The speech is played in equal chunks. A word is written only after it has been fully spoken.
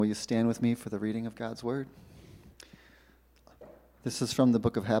Will you stand with me for the reading of God's Word? This is from the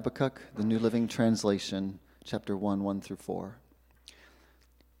book of Habakkuk, the New Living Translation, chapter 1, 1 through 4.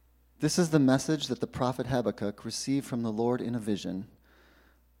 This is the message that the prophet Habakkuk received from the Lord in a vision.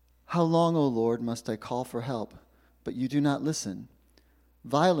 How long, O Lord, must I call for help, but you do not listen?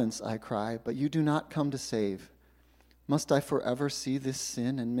 Violence, I cry, but you do not come to save. Must I forever see this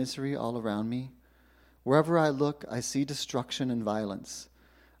sin and misery all around me? Wherever I look, I see destruction and violence.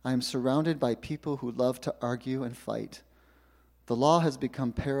 I am surrounded by people who love to argue and fight. The law has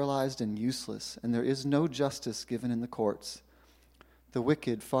become paralyzed and useless, and there is no justice given in the courts. The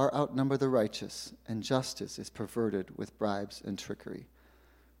wicked far outnumber the righteous, and justice is perverted with bribes and trickery.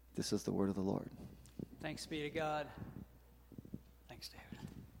 This is the word of the Lord. Thanks be to God. Thanks, David.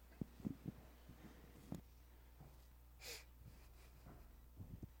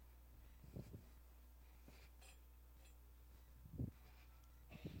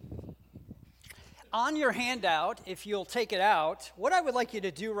 On your handout, if you'll take it out, what I would like you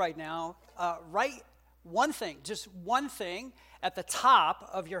to do right now, write one thing, just one thing at the top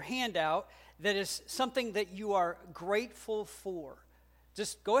of your handout that is something that you are grateful for.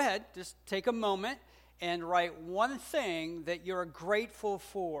 Just go ahead, just take a moment and write one thing that you're grateful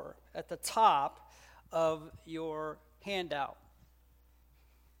for at the top of your handout.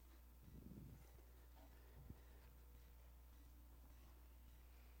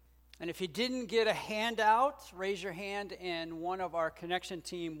 And if you didn't get a handout, raise your hand and one of our connection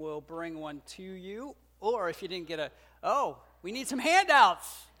team will bring one to you. Or if you didn't get we need some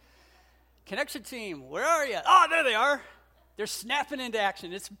handouts. Connection team, where are you? Oh, there they are. They're snapping into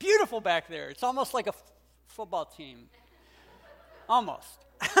action. It's beautiful back there. It's almost like a football team. Almost.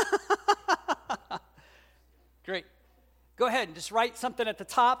 Great. Go ahead and just write something at the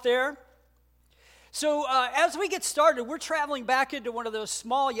top there. So as we get started, we're traveling back into one of those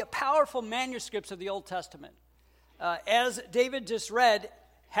small yet powerful manuscripts of the Old Testament. As David just read,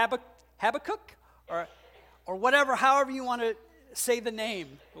 Habakkuk, or whatever, however you want to say the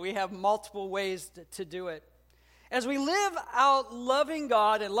name. We have multiple ways to do it. As we live out loving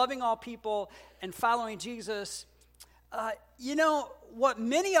God and loving all people and following Jesus, what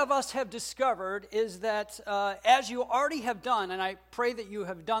many of us have discovered is that as you already have done, and I pray that you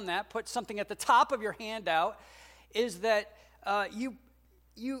have done that, put something at the top of your handout, is that you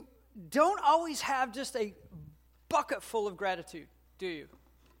don't always have just a bucket full of gratitude, do you?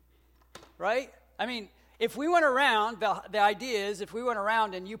 Right? I mean, if we went around, the idea is if we went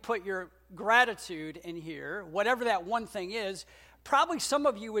around and you put your gratitude in here, whatever that one thing is, probably some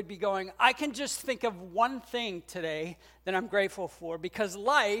of you would be going, I can just think of one thing today that I'm grateful for because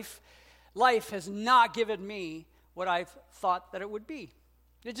life has not given me what I've thought that it would be.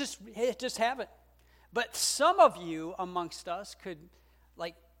 It just haven't. But some of you amongst us could,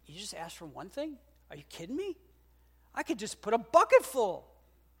 you just ask for one thing? Are you kidding me? I could just put a bucket full.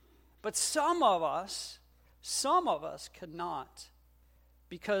 But some of us could not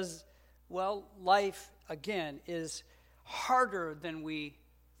because, life, again, is harder than we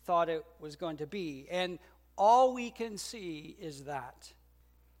thought it was going to be. And all we can see is that.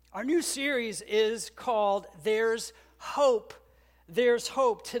 Our new series is called There's Hope. There's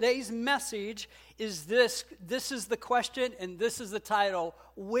Hope. Today's message is this. This is the question and this is the title.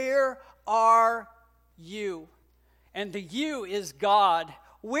 Where are you? And the you is God.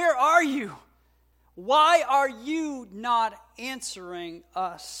 Where are you? Why are you not answering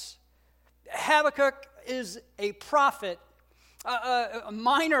us? Habakkuk is a prophet, a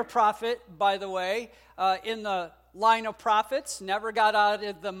minor prophet, by the way, in the line of prophets. Never got out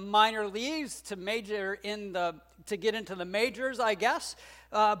of the minor leagues to get into the majors, I guess.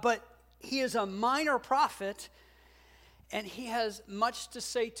 But he is a minor prophet, and he has much to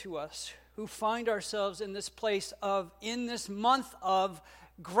say to us who find ourselves in this place in this month of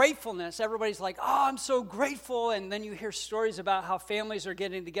gratefulness. Everybody's like, oh, I'm so grateful. And then you hear stories about how families are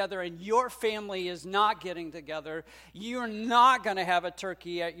getting together and your family is not getting together. You're not going to have a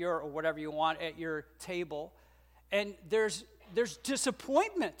turkey or whatever you want at your table. And there's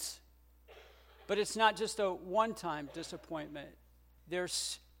disappointment. But it's not just a one-time disappointment.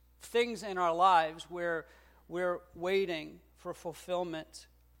 There's things in our lives where we're waiting for fulfillment.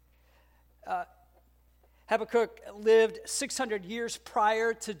 Habakkuk lived 600 years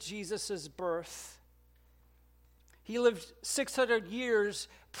prior to Jesus' birth. He lived 600 years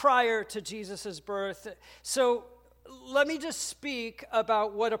prior to Jesus' birth. So let me just speak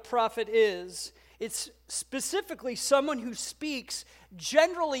about what a prophet is. It's specifically someone who speaks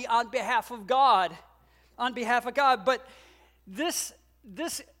generally on behalf of God. But this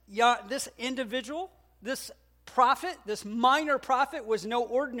individual, this prophet, this minor prophet, was no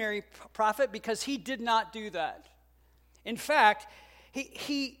ordinary prophet because he did not do that. In fact,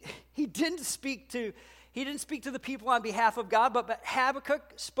 he didn't speak to the people on behalf of God, but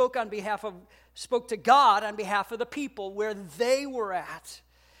Habakkuk spoke to God on behalf of the people, where they were at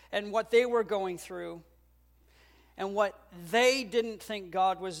and what they were going through and what they didn't think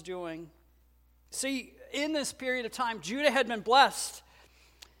God was doing. See, in this period of time, Judah had been blessed,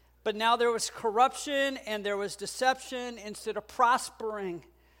 but now there was corruption and there was deception. Instead of prospering,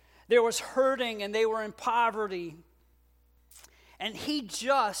 there was hurting and they were in poverty. And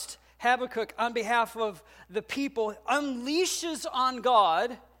Habakkuk, on behalf of the people, unleashes on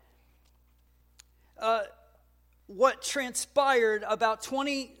God what transpired about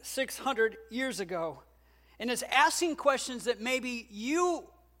 2,600 years ago, and is asking questions that maybe you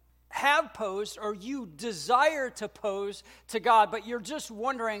have posed or you desire to pose to God, but you're just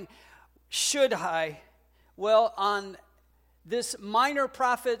wondering, should I? Well, on this minor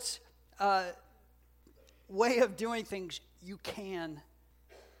prophet's way of doing things, you can.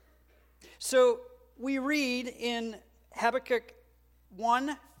 So we read in Habakkuk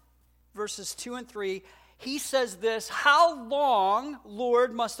 1, verses 2 and 3, he says this: "How long,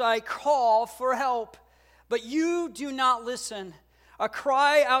 Lord, must I call for help? But you do not listen. I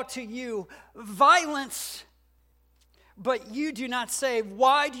cry out to you, violence, but you do not save.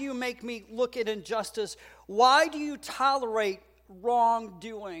 Why do you make me look at injustice? Why do you tolerate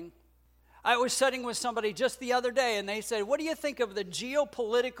wrongdoing?" I was sitting with somebody just the other day, and they said, "What do you think of the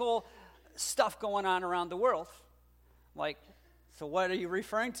geopolitical stuff going on around the world?" Like, so what are you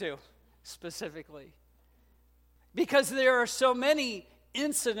referring to specifically? Because there are so many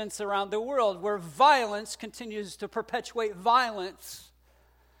incidents around the world where violence continues to perpetuate violence.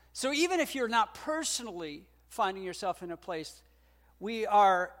 So even if you're not personally finding yourself in a place, we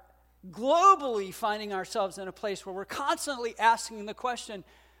are globally finding ourselves in a place where we're constantly asking the question,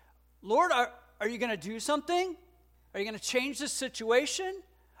 Lord, are you going to do something? Are you going to change this situation?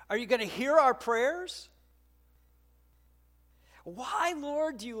 Are you going to hear our prayers? Why,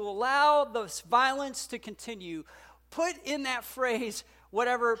 Lord, do you allow this violence to continue? Put in that phrase,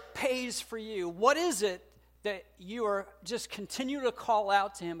 whatever pays for you. What is it that you are just continue to call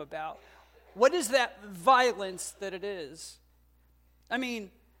out to him about? What is that violence that it is? I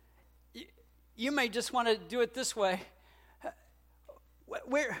mean, you may just want to do it this way.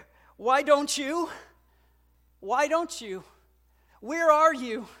 Why don't you? Why don't you? Where are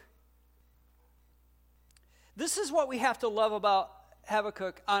you? This is what we have to love about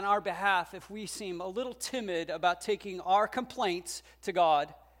Habakkuk on our behalf. If we seem a little timid about taking our complaints to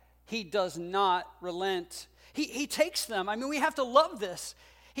God, he does not relent. He takes them. I mean, we have to love this.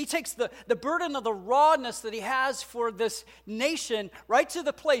 He takes the burden of the rawness that he has for this nation right to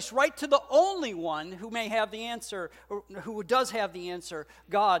the place, right to the only one who may have the answer, or who does have the answer.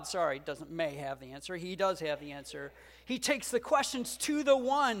 God, doesn't may have the answer. He does have the answer. He takes the questions to the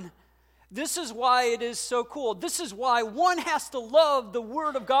one. This is why it is so cool. This is why one has to love the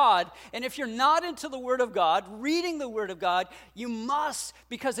Word of God. And if you're not into the Word of God, reading the Word of God, you must,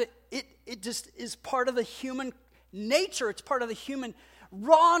 because it just is part of the human nature. It's part of the human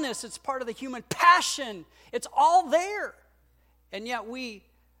rawness. It's part of the human passion. It's all there. And yet we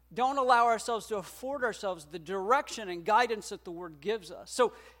don't allow ourselves to afford ourselves the direction and guidance that the Word gives us.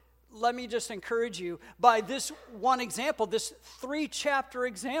 So let me just encourage you by this one example, this 3-chapter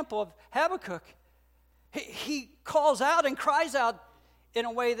example of Habakkuk. He calls out and cries out in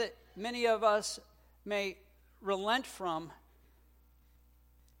a way that many of us may relent from,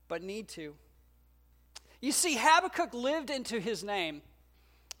 but need to. You see, Habakkuk lived into his name.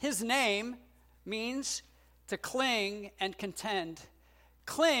 His name means to cling and contend.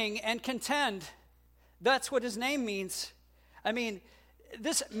 Cling and contend. That's what his name means. I mean,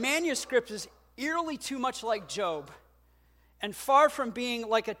 this manuscript is eerily too much like Job, and far from being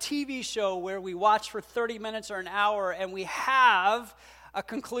like a TV show where we watch for 30 minutes or an hour and we have a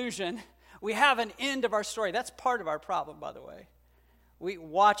conclusion. We have an end of our story. That's part of our problem, by the way. We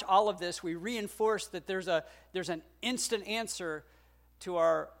watch all of this. We reinforce that there's an instant answer to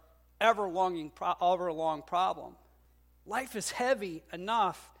our ever-long problem. Life is heavy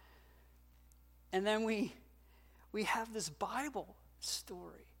enough, and then we have this Bible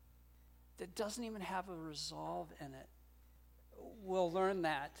story that doesn't even have a resolve in it. We'll learn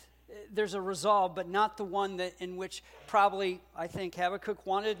that. There's a resolve, but not the one that in which probably I think Habakkuk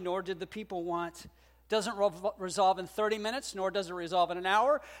wanted, nor did the people want. Doesn't resolve in 30 minutes, nor does it resolve in an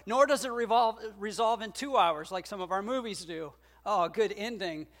hour, nor does it resolve in 2 hours like some of our movies do. Oh, a good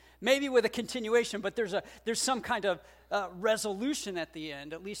ending. Maybe with a continuation, but there's some kind of resolution at the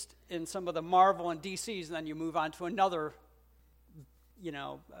end, at least in some of the Marvel and DCs, and then you move on to another,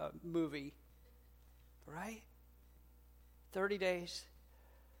 movie, right? 30 days,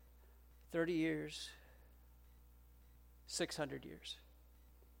 30 years, 600 years,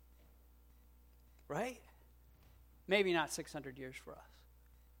 right? Maybe not 600 years for us.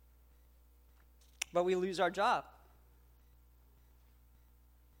 But we lose our job.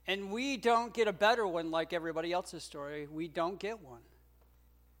 And we don't get a better one like everybody else's story. We don't get one.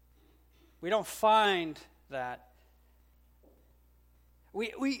 We don't find that.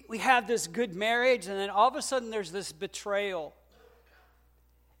 We have this good marriage, and then all of a sudden there's this betrayal.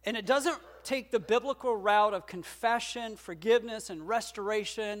 And it doesn't take the biblical route of confession, forgiveness, and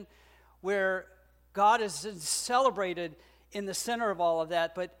restoration, where God is celebrated in the center of all of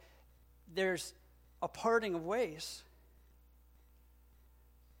that, but there's a parting of ways.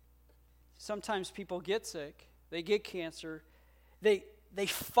 Sometimes people get sick, they get cancer, they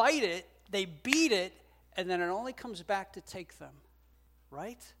fight it, they beat it, and then it only comes back to take them,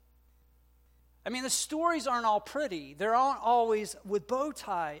 right? I mean, the stories aren't all pretty. They're not always with bow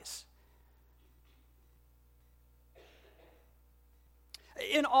ties.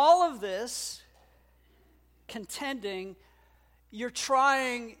 In all of this, contending, you're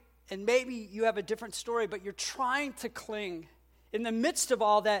trying, and maybe you have a different story, but you're trying to cling. In the midst of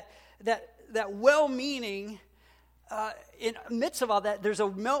all that well-meaning, in the midst of all that, there's a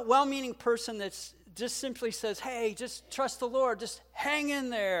well-meaning person that's just simply says, hey, just trust the Lord, just hang in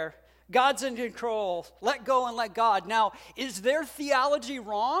there. God's in control. Let go and let God. Now, is their theology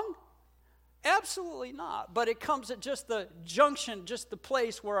wrong? Absolutely not. But it comes at just the junction, just the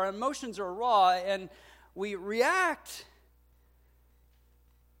place where our emotions are raw and we react.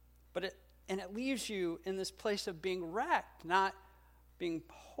 But it leaves you in this place of being wrecked, not being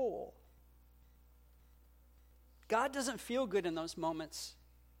whole. God doesn't feel good in those moments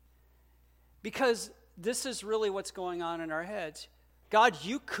because this is really what's going on in our heads. God,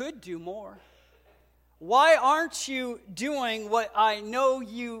 you could do more. Why aren't you doing what I know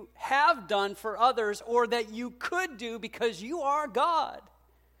you have done for others or that you could do because you are God?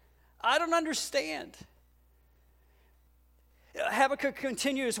 I don't understand. Habakkuk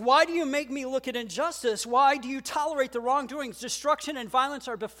continues, why do you make me look at injustice? Why do you tolerate the wrongdoings? Destruction and violence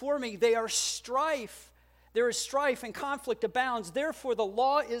are before me. They are strife. There is strife and conflict abounds. Therefore, the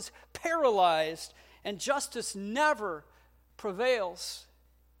law is paralyzed and justice never prevails.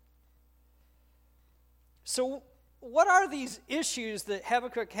 So, what are these issues that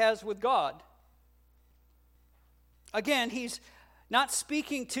Habakkuk has with God? Again, he's not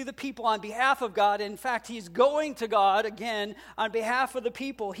speaking to the people on behalf of God. In fact, he's going to God again on behalf of the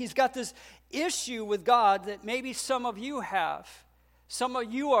people. He's got this issue with God that maybe some of you have. Some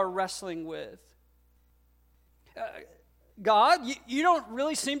of you are wrestling with. God, you don't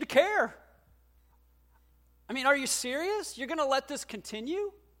really seem to care. I mean, are you serious? You're going to let this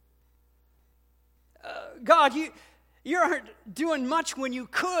continue? God, you aren't doing much when you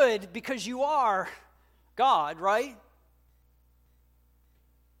could because you are God, right?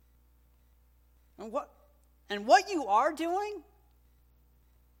 And what you are doing,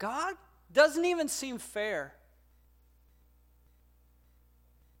 God, doesn't even seem fair.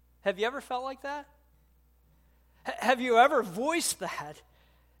 Have you ever felt like that? Have you ever voiced that?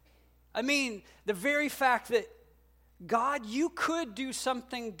 I mean, the very fact that, God, you could do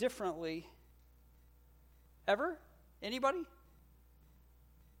something differently. Ever? Anybody?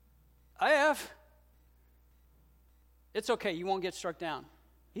 I have. It's okay, you won't get struck down.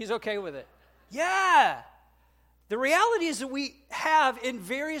 He's okay with it. Yeah. The reality is that we have in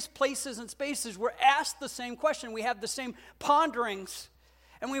various places and spaces, we're asked the same question. We have the same ponderings.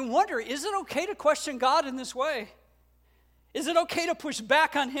 And we wonder, is it okay to question God in this way? Is it okay to push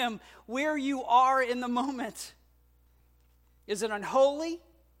back on him where you are in the moment? Is it unholy?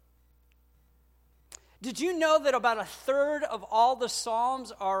 Did you know that about a third of all the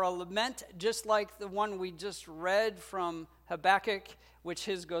Psalms are a lament, just like the one we just read from Habakkuk, which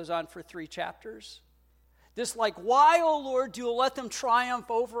his goes on for 3 chapters? This like, why, O Lord, do you let them triumph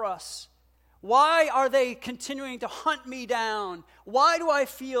over us? Why are they continuing to hunt me down? Why do I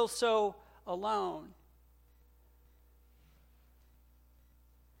feel so alone?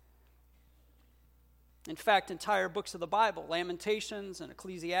 In fact, entire books of the Bible, Lamentations and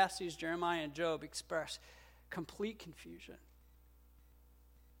Ecclesiastes, Jeremiah and Job, express complete confusion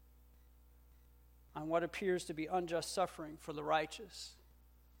on what appears to be unjust suffering for the righteous.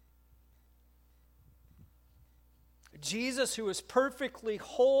 Jesus, who is perfectly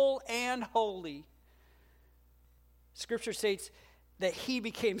whole and holy, Scripture states that he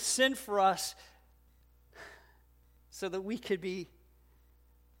became sin for us so that we could be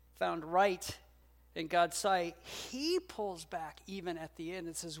found right in God's sight, he pulls back even at the end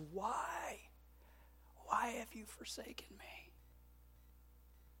and says, why? Why have you forsaken me?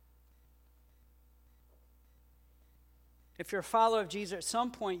 If you're a follower of Jesus, at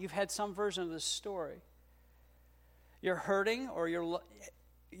some point you've had some version of this story. You're hurting, or you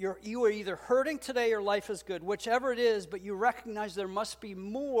are either hurting today or life is good, whichever it is, but you recognize there must be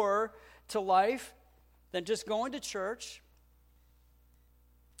more to life than just going to church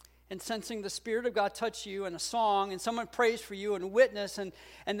and sensing the Spirit of God touch you in a song, and someone prays for you and witness, and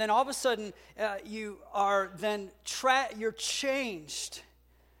then all of a sudden you are then you're changed,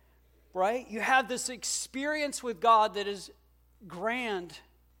 right? You have this experience with God that is grand,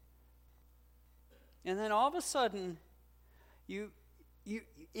 and then all of a sudden you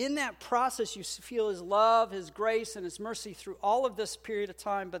in that process you feel His love, His grace, and His mercy through all of this period of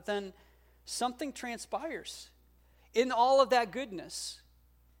time, but then something transpires in all of that goodness.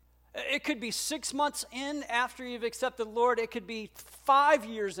 It could be 6 months in after you've accepted the Lord. It could be 5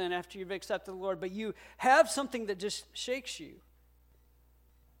 years in after you've accepted the Lord. But you have something that just shakes you.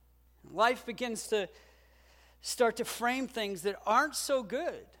 Life begins to start to frame things that aren't so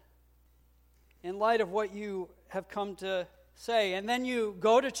good in light of what you have come to say. And then you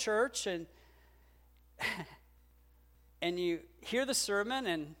go to church and you hear the sermon,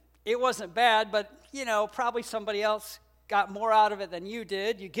 and it wasn't bad, but, probably somebody else got more out of it than you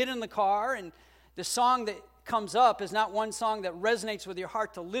did. You get in the car, and the song that comes up is not one song that resonates with your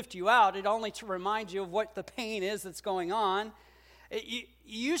heart to lift you out. It only to remind you of what the pain is that's going on. You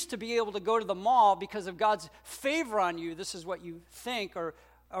used to be able to go to the mall because of God's favor on you. This is what you think or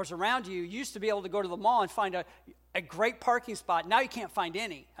is around you. You used to be able to go to the mall and find a great parking spot. Now you can't find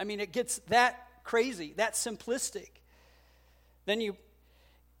any. I mean, it gets that crazy, that simplistic. Then you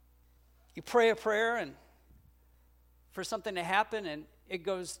pray a prayer and for something to happen, and it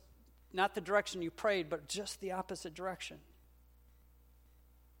goes not the direction you prayed, but just the opposite direction.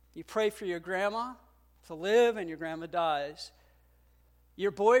 You pray for your grandma to live, and your grandma dies.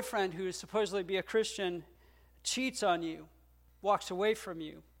 Your boyfriend, who is supposedly be a Christian, cheats on you, walks away from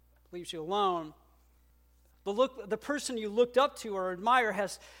you, leaves you alone. The person you looked up to or admire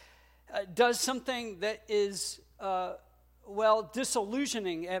does something that is,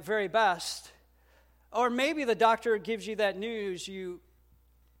 disillusioning at very best. Or maybe the doctor gives you that news you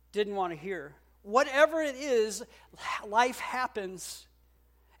didn't want to hear. Whatever it is, life happens.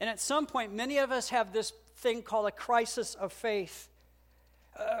 And at some point, many of us have this thing called a crisis of faith.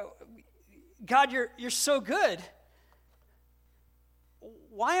 God, you're so good.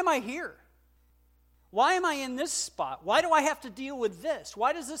 Why am I here? Why am I in this spot? Why do I have to deal with this?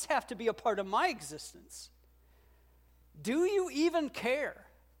 Why does this have to be a part of my existence? Do you even care?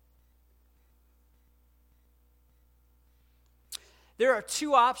 There are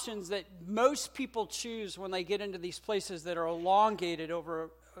two options that most people choose when they get into these places that are elongated.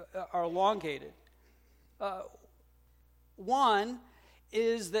 One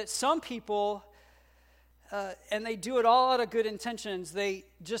is that some people, and they do it all out of good intentions, they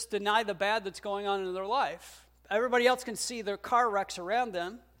just deny the bad that's going on in their life. Everybody else can see their car wrecks around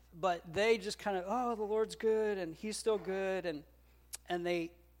them, but they just kind of, the Lord's good, and He's still good, and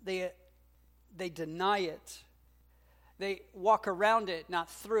they deny it. They walk around it, not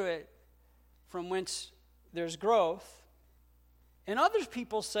through it, from whence there's growth. And other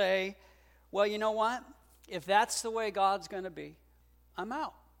people say, well, you know what? If that's the way God's going to be, I'm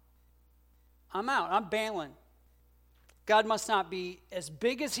out. I'm bailing. God must not be as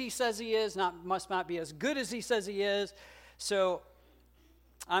big as He says He is, must not be as good as He says He is, so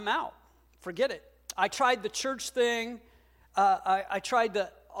I'm out. Forget it. I tried the church thing. I tried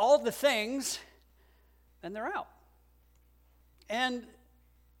all the things, and they're out. And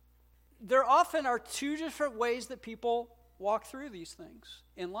there often are two different ways that people walk through these things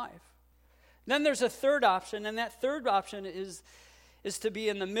in life. Then there's a third option, and that third option is to be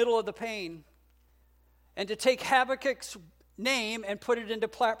in the middle of the pain and to take Habakkuk's name and put it into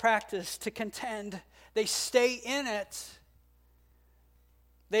practice, to contend. They stay in it.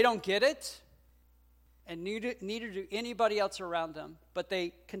 They don't get it, and neither do anybody else around them, but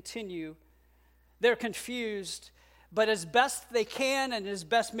they continue. They're confused. But as best they can, and as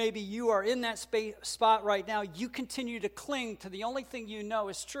best maybe you are in that spot right now, you continue to cling to the only thing you know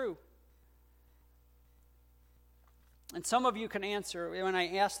is true. And some of you can answer, when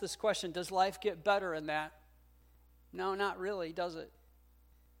I ask this question, does life get better in that? No, not really, does it?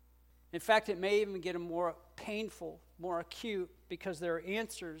 In fact, it may even get more painful, more acute, because there are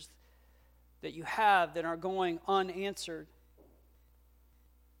answers that you have that are going unanswered.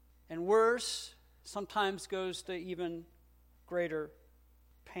 And worse, sometimes goes to even greater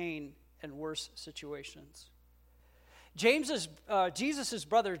pain and worse situations. Jesus'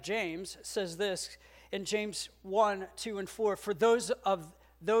 brother James says this in James 1, 2, and 4, for those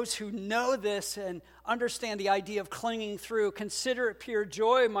who know this and understand the idea of clinging through, consider it pure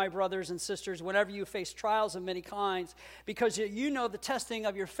joy, my brothers and sisters, whenever you face trials of many kinds, because you know the testing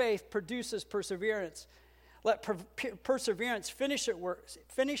of your faith produces perseverance. Let perseverance finish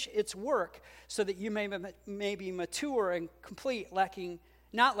its work, so that you may be mature and complete,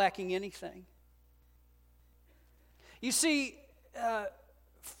 not lacking anything. You see,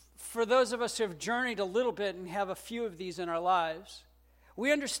 for those of us who have journeyed a little bit and have a few of these in our lives,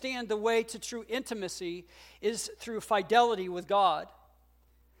 we understand the way to true intimacy is through fidelity with God,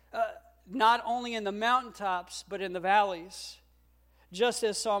 not only in the mountaintops, but in the valleys. Just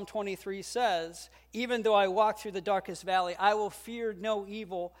as Psalm 23 says, even though I walk through the darkest valley, I will fear no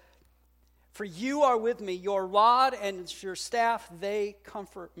evil, for you are with me. Your rod and your staff, they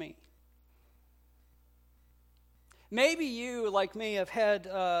comfort me. Maybe you, like me, have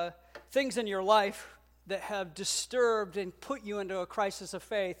had things in your life that have disturbed and put you into a crisis of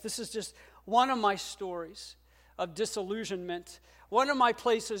faith. This is just one of my stories of disillusionment. One of my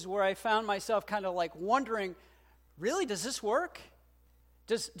places where I found myself kind of like wondering, really, does this work?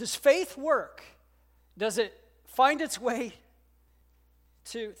 Does faith work? Does it find its way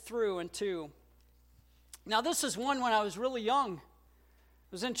through and to? Now, this is one when I was really young. I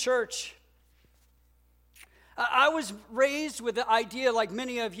was in church. I was raised with the idea, like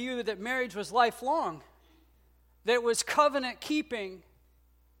many of you, that marriage was lifelong, that it was covenant keeping,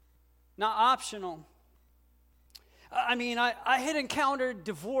 not optional. I mean, I had encountered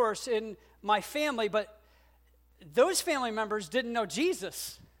divorce in my family, but those family members didn't know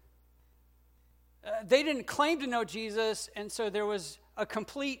Jesus. They didn't claim to know Jesus, and so there was a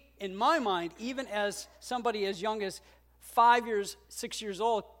complete, in my mind, even as somebody as young as 5 years, 6 years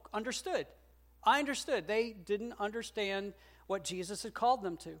old understood. I understood. They didn't understand what Jesus had called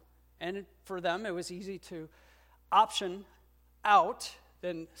them to. And for them, it was easy to option out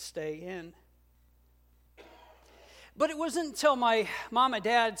than stay in. But it wasn't until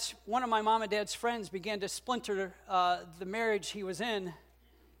one of my mom and dad's friends began to splinter the marriage he was in.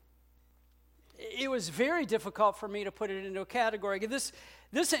 It was very difficult for me to put it into a category. This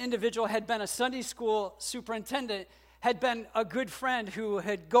individual had been a Sunday school superintendent, had been a good friend who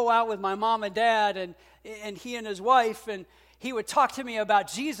had go out with my mom and dad and he and his wife, and he would talk to me about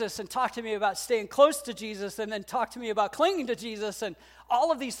Jesus and talk to me about staying close to Jesus and then talk to me about clinging to Jesus and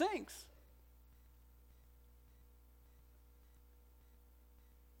all of these things.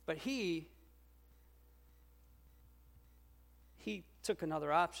 But he took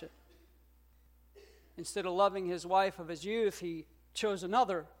another option. Instead of loving his wife of his youth, he chose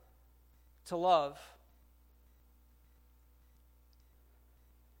another to love.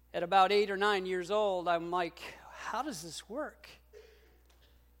 At about 8 or 9 years old, I'm like, how does this work?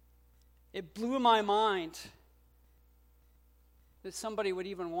 It blew my mind that somebody would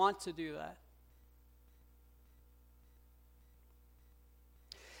even want to do that.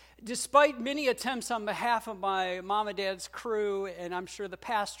 Despite many attempts on behalf of my mom and dad's crew, and I'm sure the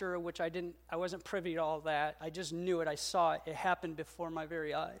pastor, which I wasn't privy to all that. I just knew it. I saw it. It happened before my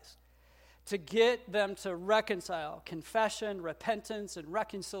very eyes. To get them to reconcile, confession, repentance, and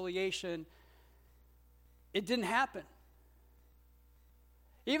reconciliation, it didn't happen.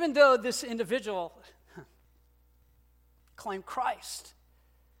 Even though this individual claimed Christ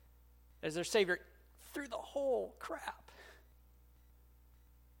as their Savior through the whole crap.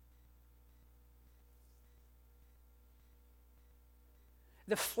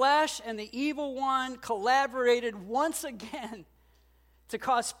 The flesh and the evil one collaborated once again to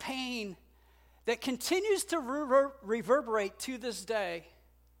cause pain that continues to reverberate to this day.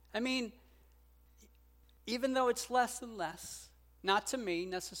 I mean, even though it's less and less, not to me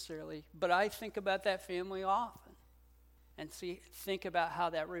necessarily, but I think about that family often and think about how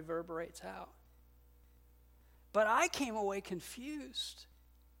that reverberates out. But I came away confused.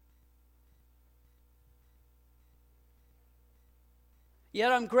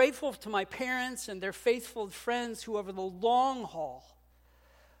 Yet I'm grateful to my parents and their faithful friends who, over the long haul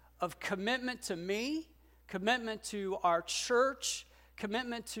of commitment to me, commitment to our church,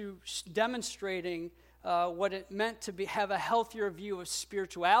 commitment to demonstrating what it meant to have a healthier view of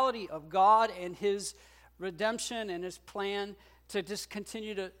spirituality, of God and His redemption and His plan, to just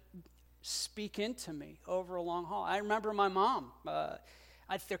continue to speak into me over a long haul. I remember my mom. A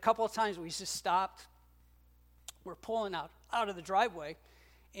couple of times we just stopped. We're pulling out of the driveway,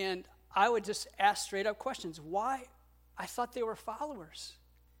 and I would just ask straight up questions. Why? I thought they were followers.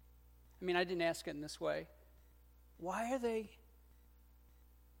 I mean, I didn't ask it in this way. Why are they?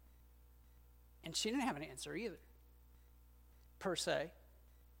 And she didn't have an answer either, per se.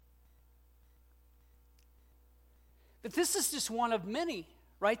 But this is just one of many,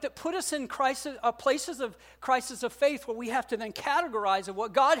 right, that put us in places of crisis of faith where we have to then categorize of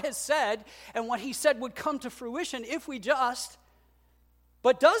what God has said and what he said would come to fruition if we just,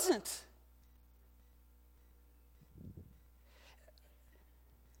 but doesn't.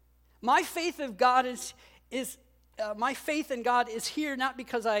 My faith in God is here not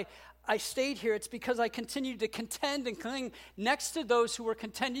because I stayed here. It's because I continued to contend and cling next to those who were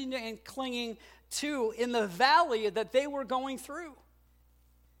contending and clinging to in the valley that they were going through.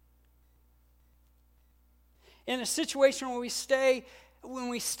 In a situation where we stay,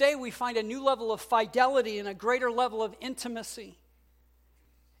 we find a new level of fidelity and a greater level of intimacy.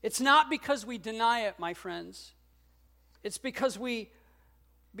 It's not because we deny it, my friends. It's because we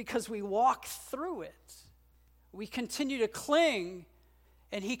walk through it. We continue to cling,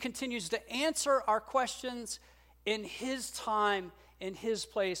 and he continues to answer our questions in his time, in his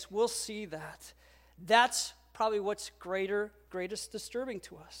place. We'll see that. That's probably what's greatest disturbing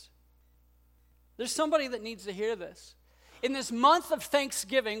to us. There's somebody that needs to hear this. In this month of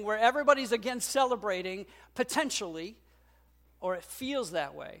Thanksgiving, where everybody's again celebrating, potentially, or it feels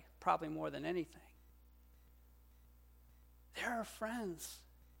that way, probably more than anything, there are friends.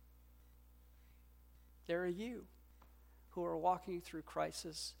 There are you who are walking through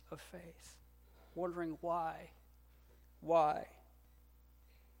crisis of faith, wondering why.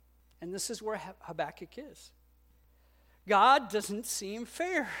 And this is where Habakkuk is. God doesn't seem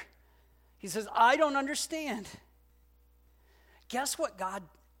fair. He says, I don't understand. Guess what God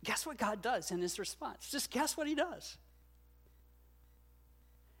does in his response? Just guess what he does.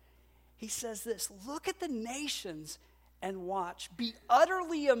 He says this, look at the nations and watch. Be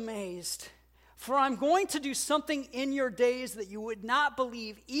utterly amazed. For I'm going to do something in your days that you would not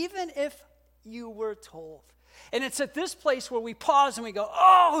believe, even if you were told. And it's at this place where we pause and we go,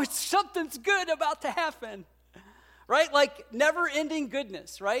 oh, it's something's good about to happen. Right? Like never-ending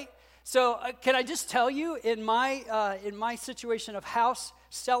goodness, right? So can I just tell you, in my situation of house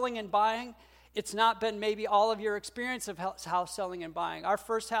selling and buying, it's not been maybe all of your experience of house selling and buying. Our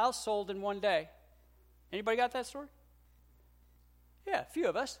first house sold in one day. Anybody got that story? Yeah, a few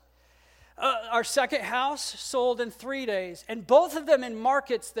of us. Our second house sold in 3 days, and both of them in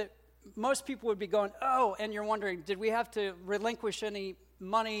markets that most people would be going, oh, and you're wondering, did we have to relinquish any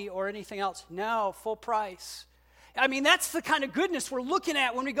money or anything else? No, full price. I mean, that's the kind of goodness we're looking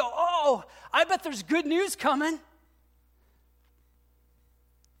at when we go, oh, I bet there's good news coming. It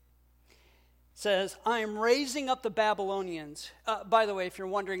says, I am raising up the Babylonians. By the way, if you're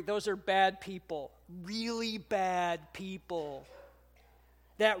wondering, those are bad people, really bad people.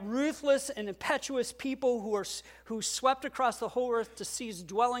 That ruthless and impetuous people who swept across the whole earth to seize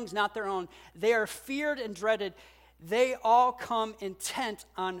dwellings not their own. They are feared and dreaded. They all come intent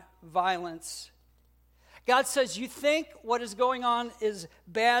on violence. God says, you think what is going on is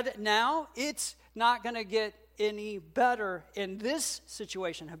bad now? It's not going to get any better in this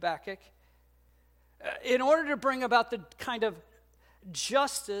situation, Habakkuk. In order to bring about the kind of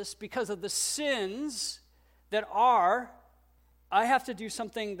justice because of the sins that are, I have to do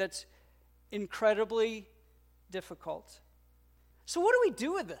something that's incredibly difficult. So what do we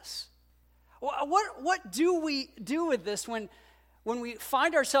do with this? What do we do with this when we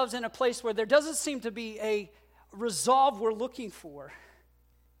find ourselves in a place where there doesn't seem to be a resolve we're looking for?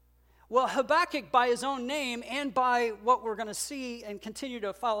 Well, Habakkuk, by his own name and by what we're going to see and continue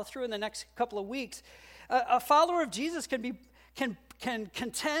to follow through in the next couple of weeks, a follower of Jesus can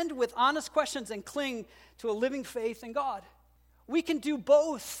contend with honest questions and cling to a living faith in God. We can do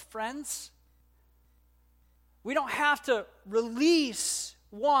both, friends. We don't have to release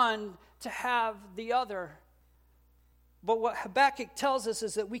one to have the other. But what Habakkuk tells us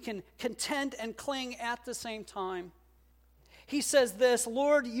is that we can contend and cling at the same time. He says this,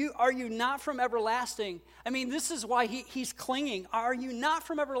 Lord, are you not from everlasting? I mean, this is why he's clinging. Are you not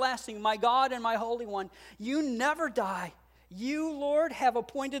from everlasting, my God and my Holy One? You never die. You, Lord, have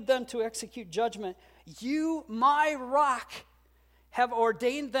appointed them to execute judgment. You, my rock, have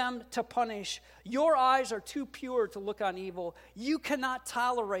ordained them to punish. Your eyes are too pure to look on evil. You cannot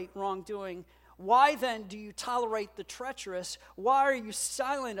tolerate wrongdoing. Why then do you tolerate the treacherous? Why are you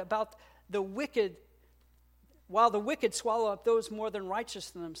silent about the wicked, while the wicked swallow up those more than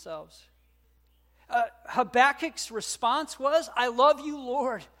righteous than themselves? Habakkuk's response was, I love you,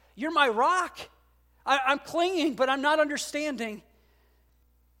 Lord. You're my rock. I'm clinging, but I'm not understanding.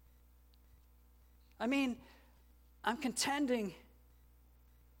 I mean, I'm contending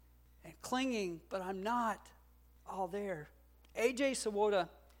and clinging, but I'm not all there. A.J. Sawoda,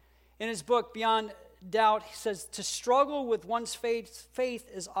 in his book, Beyond Doubt, he says, to struggle with one's faith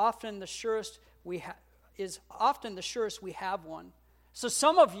is often the surest we have one. So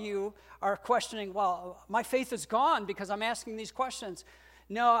some of you are questioning, well, my faith is gone because I'm asking these questions.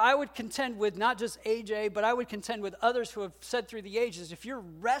 No, I would contend with not just AJ, but I would contend with others who have said through the ages, if you're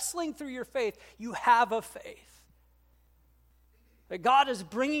wrestling through your faith, you have a faith. That God is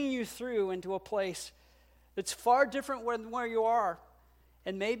bringing you through into a place that's far different than where you are,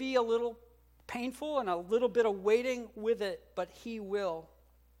 and maybe a little painful and a little bit of waiting with it, but he will.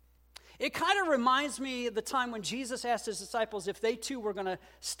 It kind of reminds me of the time when Jesus asked his disciples if they too were going to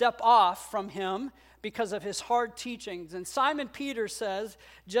step off from him because of his hard teachings. And Simon Peter says,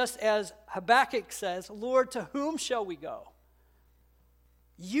 just as Habakkuk says, Lord, to whom shall we go?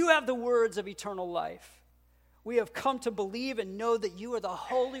 You have the words of eternal life. We have come to believe and know that you are the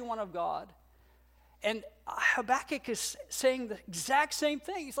Holy One of God. And Habakkuk is saying the exact same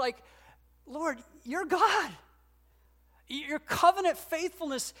thing. He's like, Lord, you're God. Your covenant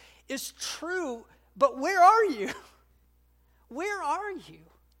faithfulness is true, but where are you? Where are you?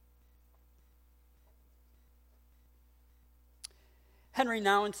 Henry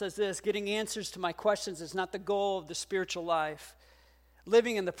Nouwen says this, getting answers to my questions is not the goal of the spiritual life.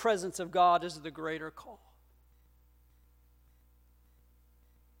 Living in the presence of God is the greater call.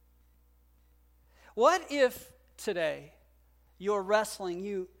 What if today you're wrestling,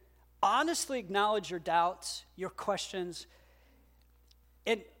 you honestly acknowledge your doubts, your questions,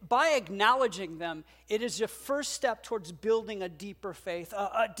 and by acknowledging them, it is your first step towards building a deeper faith,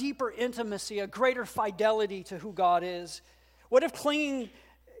 a deeper intimacy, a greater fidelity to who God is? What if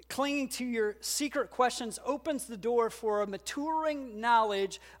clinging to your secret questions opens the door for a maturing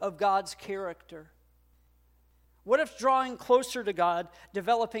knowledge of God's character? What if drawing closer to God,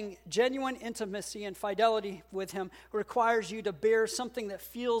 developing genuine intimacy and fidelity with him, requires you to bear something that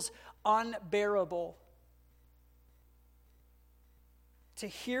feels unbearable? To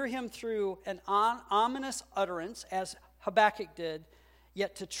hear him through an ominous utterance, as Habakkuk did,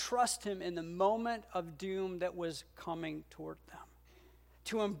 yet to trust him in the moment of doom that was coming toward them.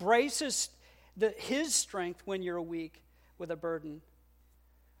 To embrace his strength when you're weak with a burden.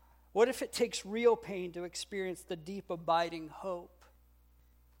 What if it takes real pain to experience the deep, abiding hope?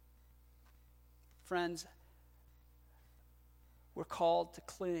 Friends, we're called to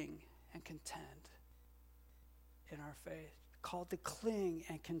cling and contend in our faith. Called to cling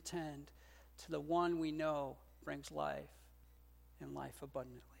and contend to the one we know brings life and life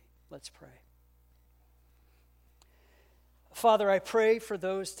abundantly. Let's pray. Father, I pray for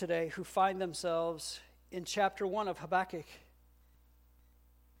those today who find themselves in chapter 1 of Habakkuk.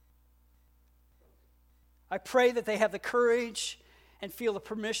 I pray that they have the courage and feel the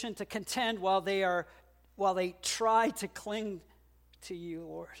permission to contend while they try to cling to you,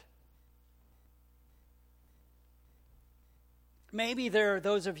 Lord. Maybe there are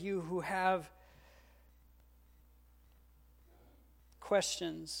those of you who have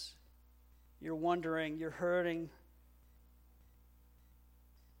questions. You're wondering, you're hurting,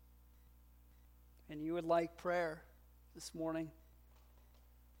 and you would like prayer this morning.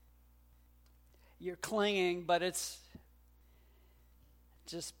 You're clinging, but it's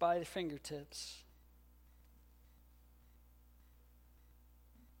just by the fingertips.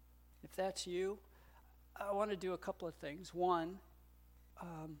 If that's you, I want to do a couple of things. One,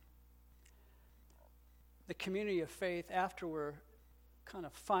 the community of faith, after we're kind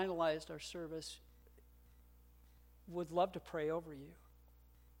of finalized our service, would love to pray over you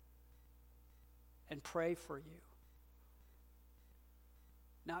and pray for you.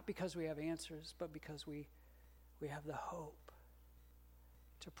 Not because we have answers, but because we have the hope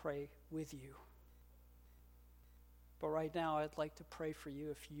to pray with you. But right now, I'd like to pray for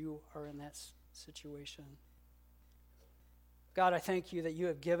you if you are in that situation. God, I thank you that you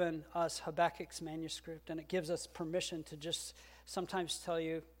have given us Habakkuk's manuscript, and it gives us permission to just sometimes tell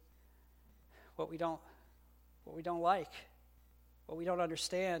you what we don't like, what we don't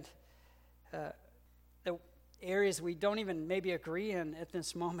understand, the areas we don't even maybe agree in at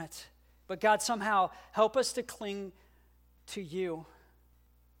this moment. But God, somehow help us to cling to you,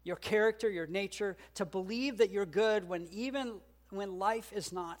 your character, your nature, to believe that you're good even when life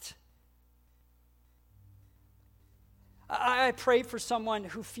is not. I pray for someone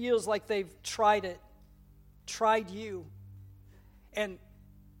who feels like they've tried you, and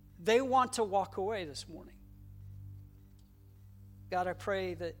they want to walk away this morning. God, I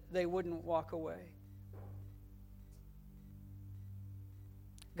pray that they wouldn't walk away.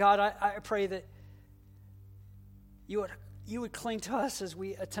 God, I pray that you would you would cling to us as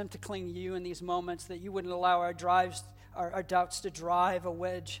we attempt to cling to you in these moments, that you wouldn't allow our doubts to drive a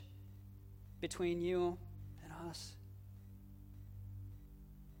wedge between you and us.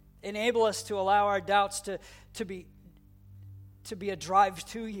 Enable us to allow our doubts to be a drive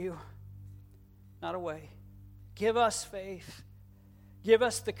to you, not away. Give us faith. Give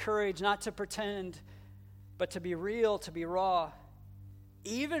us the courage not to pretend, but to be real, to be raw.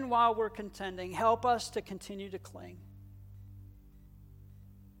 Even while we're contending, help us to continue to cling.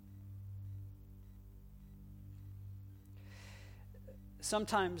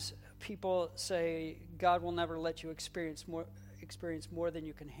 Sometimes people say God will never let you experience more than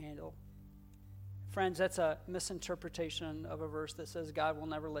you can handle. Friends, that's a misinterpretation of a verse that says God will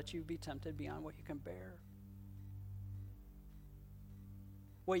never let you be tempted beyond what you can bear.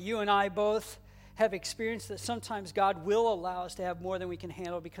 What you and I both have experienced, that sometimes God will allow us to have more than we can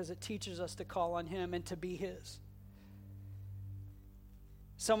handle because it teaches us to call on Him and to be His.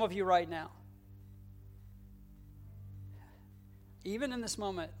 Some of you right now, even in this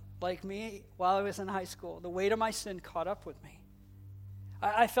moment, like me, while I was in high school, the weight of my sin caught up with me.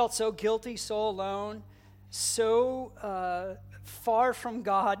 I felt so guilty, so alone, so far from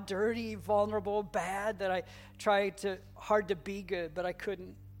God, dirty, vulnerable, bad, that I tried hard to be good, but I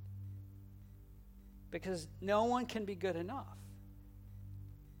couldn't. Because no one can be good enough.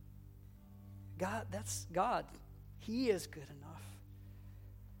 God, that's God. He is good enough.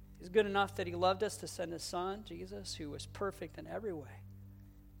 He's good enough that He loved us to send His Son, Jesus, who was perfect in every way,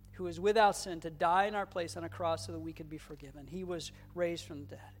 who was without sin, to die in our place on a cross so that we could be forgiven. He was raised from the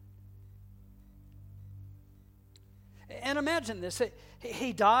dead. And imagine this.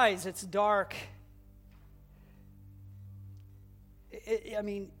 He dies. It's dark.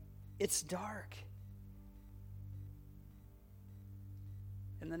 It's dark.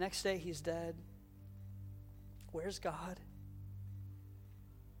 And the next day He's dead. Where's God?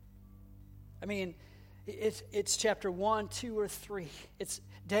 It's chapter 1, 2, or 3. It's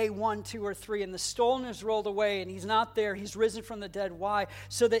day 1, 2, or 3, and the stone is rolled away, and He's not there. He's risen from the dead. Why?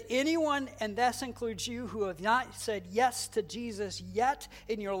 So that anyone, and this includes you, who have not said yes to Jesus yet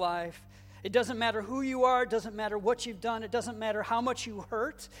in your life, it doesn't matter who you are, it doesn't matter what you've done, it doesn't matter how much you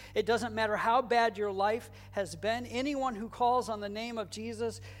hurt, it doesn't matter how bad your life has been. Anyone who calls on the name of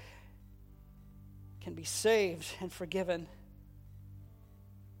Jesus can be saved and forgiven.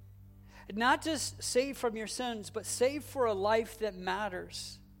 Not just saved from your sins, but saved for a life that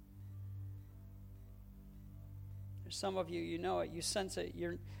matters. There's some of you, you know it, you sense it.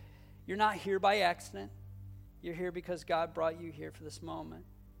 You're not here by accident. You're here because God brought you here for this moment.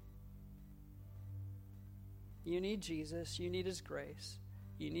 You need Jesus, you need His grace,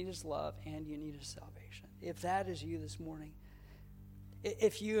 you need His love, and you need His salvation. If that is you this morning,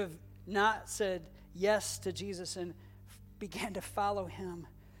 if you have not said yes to Jesus and began to follow Him,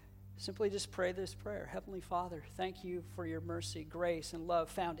 simply just pray this prayer. Heavenly Father, thank You for Your mercy, grace, and love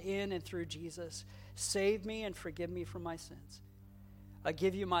found in and through Jesus. Save me and forgive me from my sins. I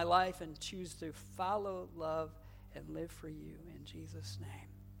give You my life and choose to follow, love, and live for You in Jesus' name.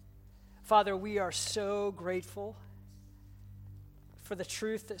 Father, we are so grateful for the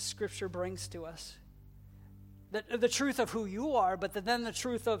truth that Scripture brings to us. The truth of who You are, but then the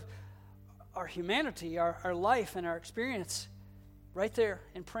truth of our humanity, our life, and our experience right there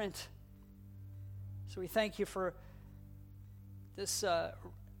in print. So we thank You for this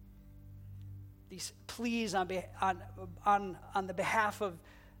these pleas on the behalf of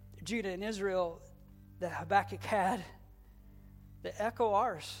Judah and Israel that Habakkuk had that echo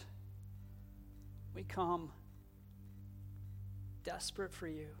ours. We come desperate for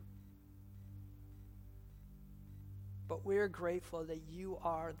You. But we're grateful that You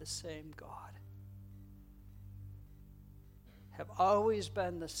are the same God. Have always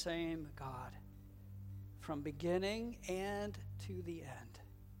been the same God from beginning and to the end.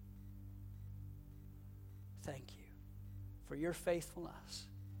 Thank You for Your faithfulness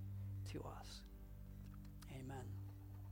to us.